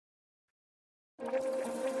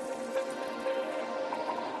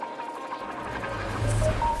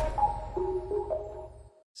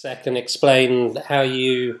Second, explain how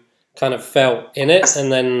you kind of felt in it,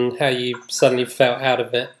 and then how you suddenly felt out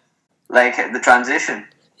of it. Like the transition.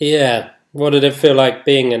 Yeah. What did it feel like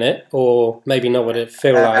being in it? Or maybe not what it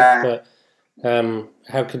felt like, but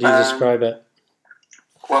how could you describe it?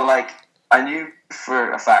 Well, like, I knew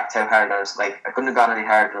for a fact how hard I was. Like, I couldn't have gone any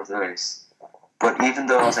harder of the race. But even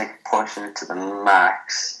though I was, like, pushing it to the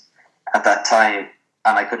max at that time,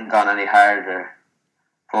 and I couldn't have gone any harder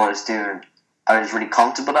for what I was doing, I was really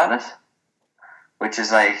comfortable at it. Which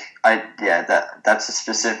is, like, that's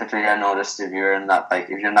specifically I noticed if you're in that, like,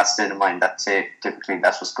 if you're in that state of mind, that's it. Typically,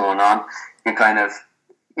 that's what's going on.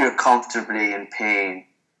 You're comfortably in pain.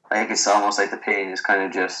 Like, it's almost like the pain is kind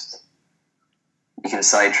of just, you can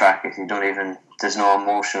sidetrack it. There's no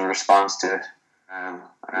emotional response to it.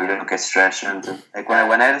 You don't get stressed or anything. Like, when I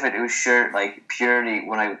went out of it, it was purely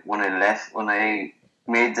when I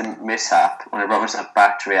made the mishap, when I brought myself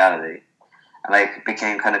back to reality, and like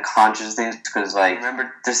became kind of conscious of things, because like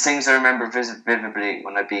there's things I remember vividly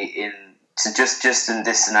when I'd be in just in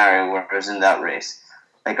this scenario where I was in that race.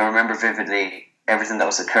 Like, I remember vividly everything that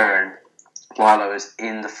was occurring while I was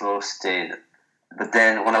in the flow state. But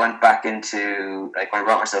then when I went back into, like, when I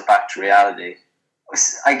brought myself back to reality,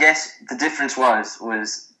 I guess the difference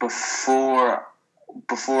was before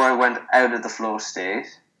I went out of the flow state,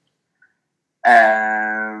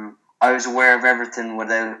 I was aware of everything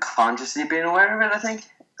without consciously being aware of it, I think.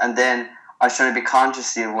 And then I was trying to be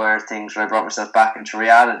consciously aware of things when I brought myself back into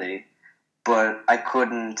reality, but I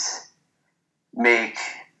couldn't make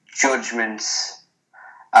judgments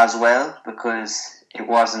as well because it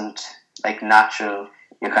wasn't, like, natural.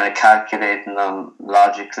 You're kind of calculating them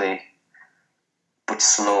logically, but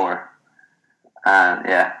slower. And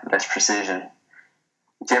yeah, less precision.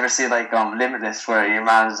 Do you ever see, like, Limitless, where your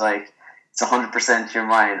man's like, it's 100% your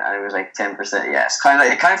mind, and it was like 10%. Yeah,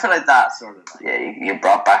 it kind of felt like that, sort of. Yeah, you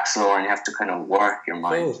brought back slower, and you have to kind of work your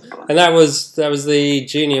mind. Cool. And that was the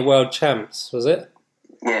Junior World Champs, was it?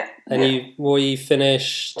 Yeah. And you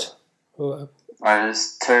finished? I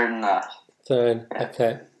was third in that. Third, yeah.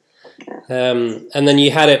 Okay. And then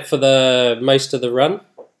you had it for the most of the run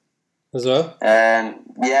as well?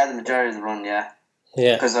 Yeah, the majority of the run, yeah.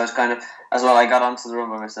 Yeah. Because I was kind of, as well, I got onto the run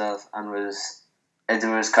by myself, and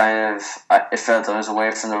it felt I was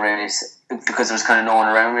away from the race because there was kind of no one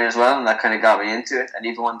around me as well, and that kind of got me into it. And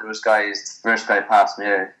even when there was guys, the first guy passed me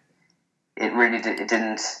out, it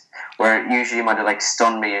didn't, where usually it might have, like,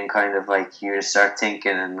 stunned me, and kind of, like, you just start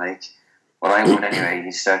thinking, and, like, well, I would anyway,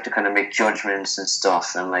 you start to kind of make judgments and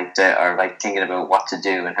stuff, and like thinking about what to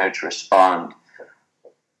do and how to respond.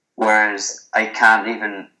 Whereas I can't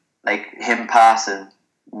even, like, him passing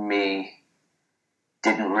me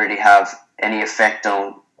didn't really have any effect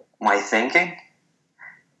on my thinking,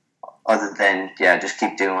 other than, yeah, just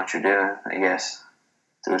keep doing what you're doing, I guess.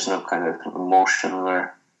 There was no kind of emotional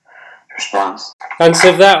or response. And so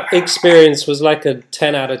if that experience was like a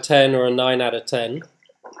 10 out of 10 or a 9 out of 10,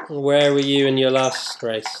 where were you in your last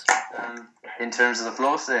race? In terms of the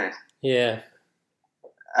flow state? Yeah.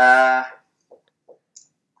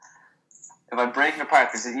 If I break it apart,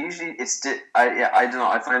 because usually I don't know,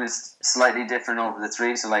 I find it's slightly different over the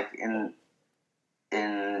three. So, like, in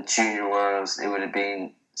Junior Worlds, it would have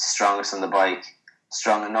been strongest on the bike,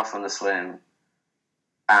 strong enough on the swim,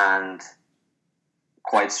 and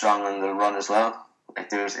quite strong on the run as well.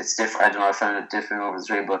 Like, it's different. I don't know, I found it different over the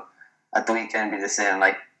three, but at the weekend, be the same.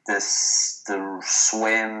 Like, the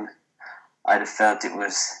swim, I'd have felt it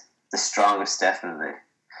was the strongest, definitely,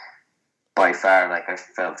 by far. Like, I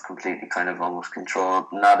felt completely kind of almost controlled.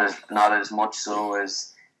 Not as much so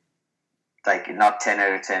as, like, not 10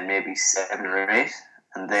 out of 10, maybe 7 or 8.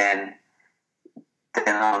 And then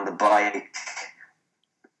on the bike,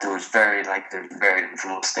 there's very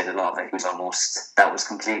little state at all. Like, it was almost, that was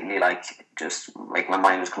completely, like, just, like, my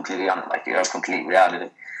mind was completely on it. Like, it was complete reality.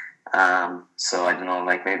 So I don't know,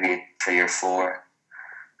 like, maybe 3 or 4.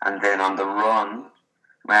 And then on the run,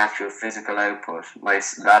 my actual physical output, my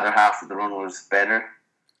latter half of the run was better,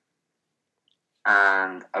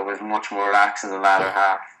 and I was much more relaxed in the latter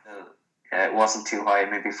half. It wasn't too high,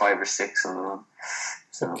 maybe 5 or 6 on the run.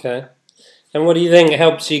 So. Okay. And what do you think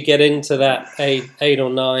helps you get into that 8 or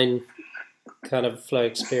 9 kind of flow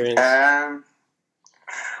experience?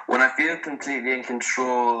 When I feel completely in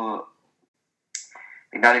control,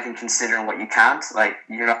 you're not even considering what you can't. Like,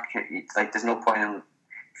 you're not, like, there's no point in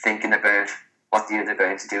thinking about what the other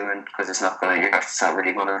guy's doing, because you're not going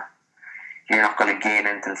to gain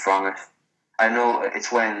anything from it. I know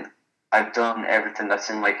it's when I've done everything that's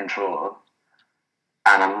in my control,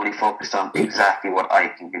 and I'm only focused on exactly what I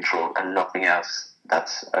can control and nothing else.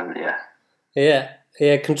 That's Yeah.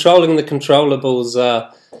 Controlling the controllables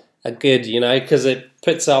are good, because it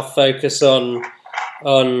puts our focus on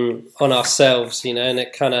ourselves, and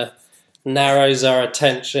it kind of narrows our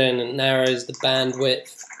attention and narrows the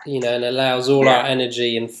bandwidth, and allows all our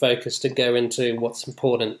energy and focus to go into what's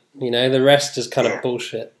important. The rest is kind of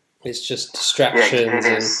bullshit. It's just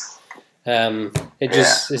distractions and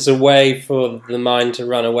it's a way for the mind to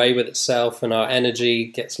run away with itself, and our energy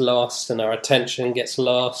gets lost and our attention gets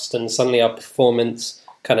lost, and suddenly our performance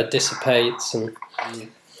kind of dissipates. And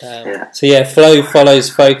so flow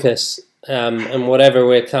follows focus, and whatever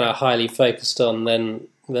we're kind of highly focused on, then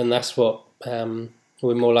that's what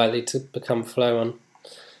we're more likely to become flow on.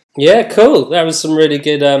 Yeah, cool. That was some really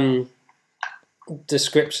good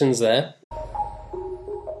descriptions there.